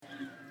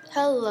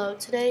Hello,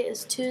 today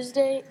is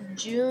Tuesday,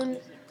 June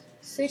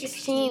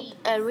 16th,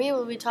 and we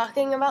will be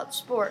talking about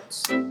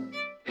sports.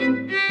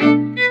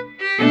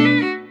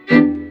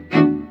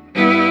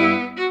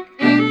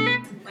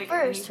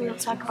 First, we will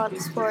talk about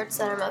the sports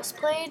that are most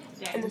played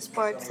and the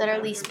sports that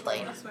are least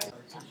played.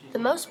 The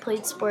most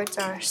played sports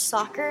are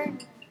soccer,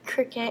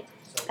 cricket,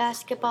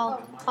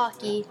 basketball,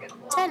 hockey,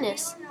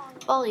 tennis,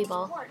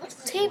 volleyball,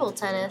 table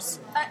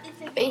tennis,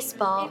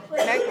 baseball,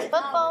 American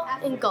football,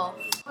 and golf.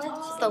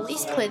 The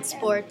least played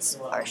sports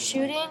are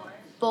shooting,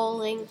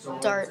 bowling,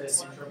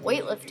 darts,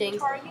 weightlifting,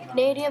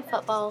 Canadian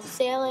football,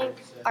 sailing,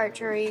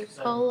 archery,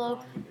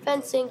 polo,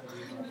 fencing,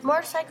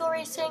 motorcycle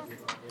racing,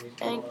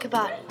 and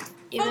kabaddi.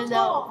 Even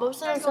though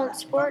most of those aren't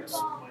sports,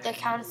 they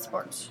count as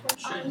sports.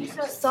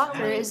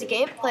 Soccer is a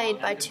game played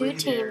by two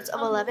teams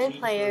of 11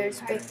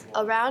 players with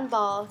a round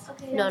ball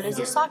known as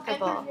a soccer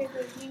ball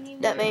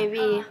that may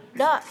be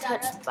not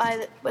touched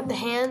with the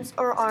hands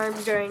or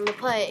arms during the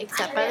play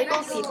except by the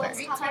goalkeeper.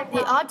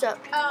 The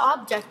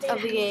object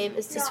of the game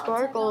is to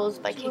score goals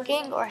by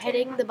kicking or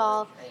hitting the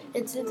ball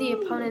into the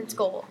opponent's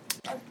goal.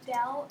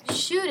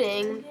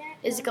 Shooting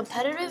is a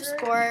competitive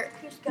sport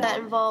that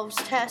involves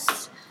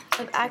tests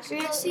of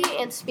accuracy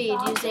and speed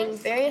using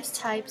various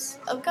types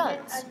of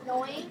guns.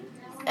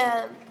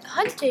 And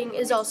hunting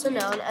is also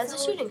known as a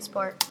shooting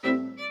sport.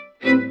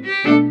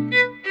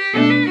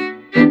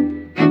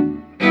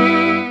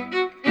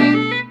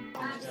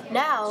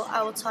 Now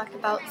I will talk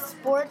about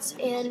sports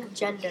and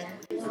gender.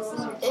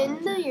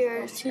 In the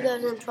years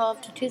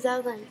 2012 to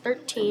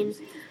 2013,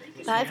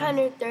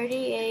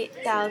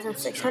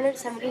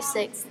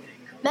 538,676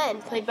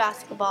 men played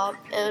basketball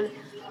and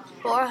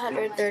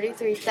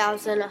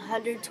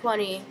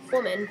 433,120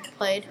 women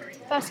played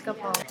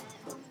basketball.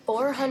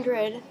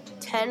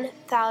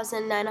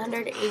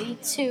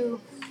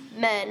 410,982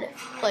 men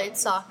played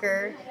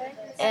soccer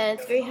and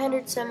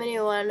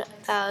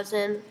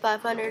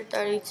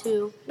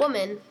 371,532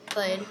 women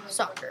played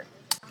soccer.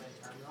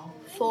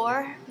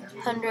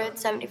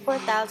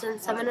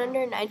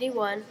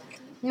 474,791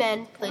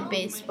 men played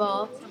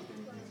baseball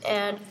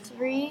and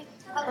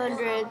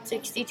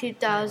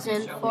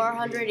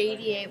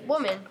 362,488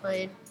 women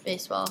played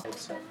baseball.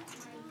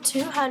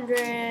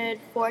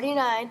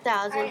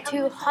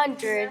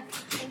 249,200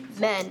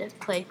 men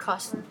played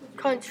cross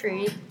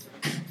country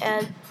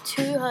and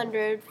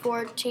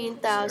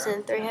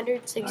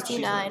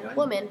 214,369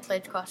 women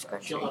played cross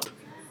country.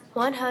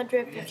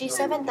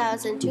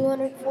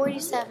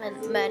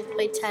 157,247 men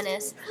played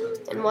tennis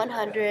and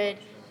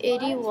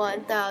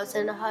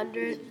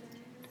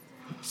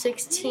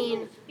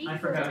 181,116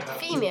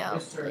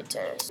 females played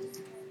tennis.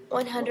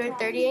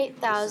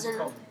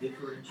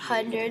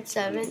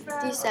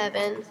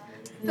 138,177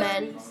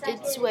 men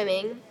did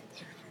swimming,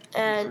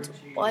 and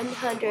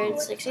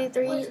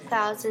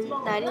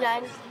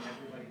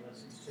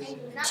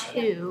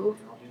 163,092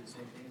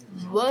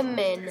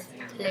 women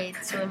played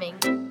swimming.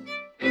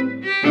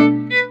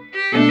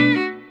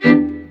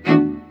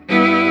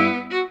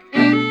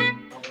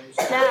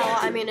 Now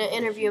I'm going to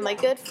interview my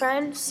good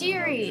friend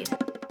Siri.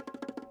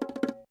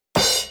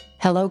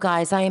 Hello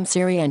guys, I am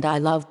Siri and I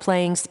love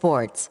playing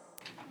sports.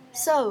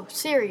 So,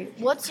 Siri,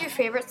 what's your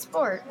favorite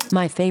sport?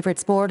 My favorite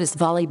sport is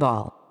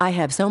volleyball. I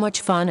have so much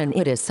fun and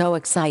it is so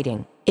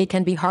exciting. It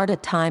can be hard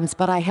at times,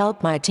 but I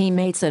help my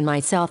teammates and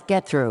myself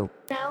get through.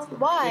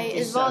 Why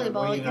is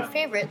volleyball your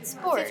favorite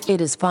sport? It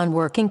is fun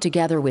working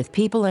together with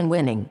people and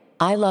winning.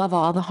 I love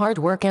all the hard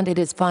work and it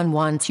is fun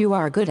once you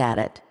are good at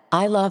it.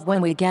 I love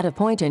when we get a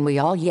point and we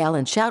all yell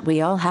and shout.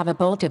 We all have a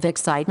bolt of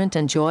excitement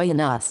and joy in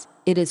us.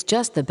 It is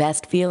just the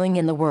best feeling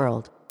in the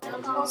world.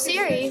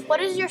 Siri,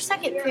 what is your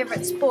second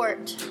favorite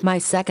sport? My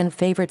second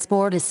favorite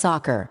sport is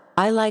soccer.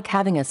 I like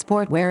having a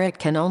sport where it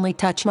can only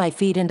touch my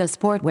feet and a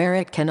sport where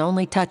it can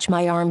only touch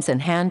my arms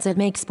and hands. It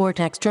makes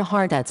sport extra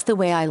hard. That's the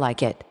way I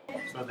like it.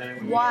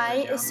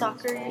 Why is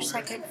soccer your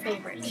second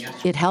favorite?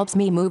 It helps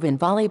me move in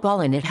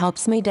volleyball and it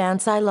helps me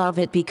dance. I love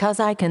it because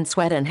I can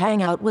sweat and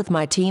hang out with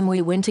my team.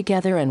 We win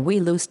together and we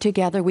lose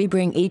together. We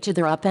bring each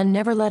other up and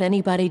never let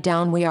anybody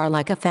down. We are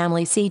like a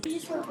family.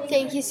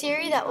 Thank you,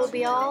 Siri. That will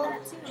be all.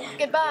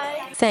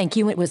 Goodbye. Thank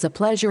you. It was a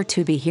pleasure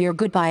to be here.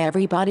 Goodbye,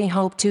 everybody.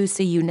 Hope to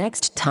see you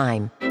next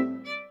time.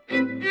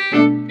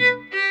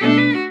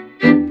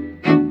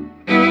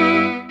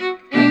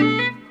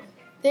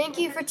 Thank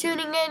you for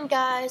tuning in,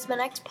 guys. My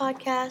next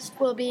podcast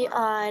will be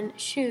on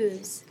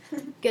shoes.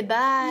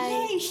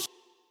 Goodbye.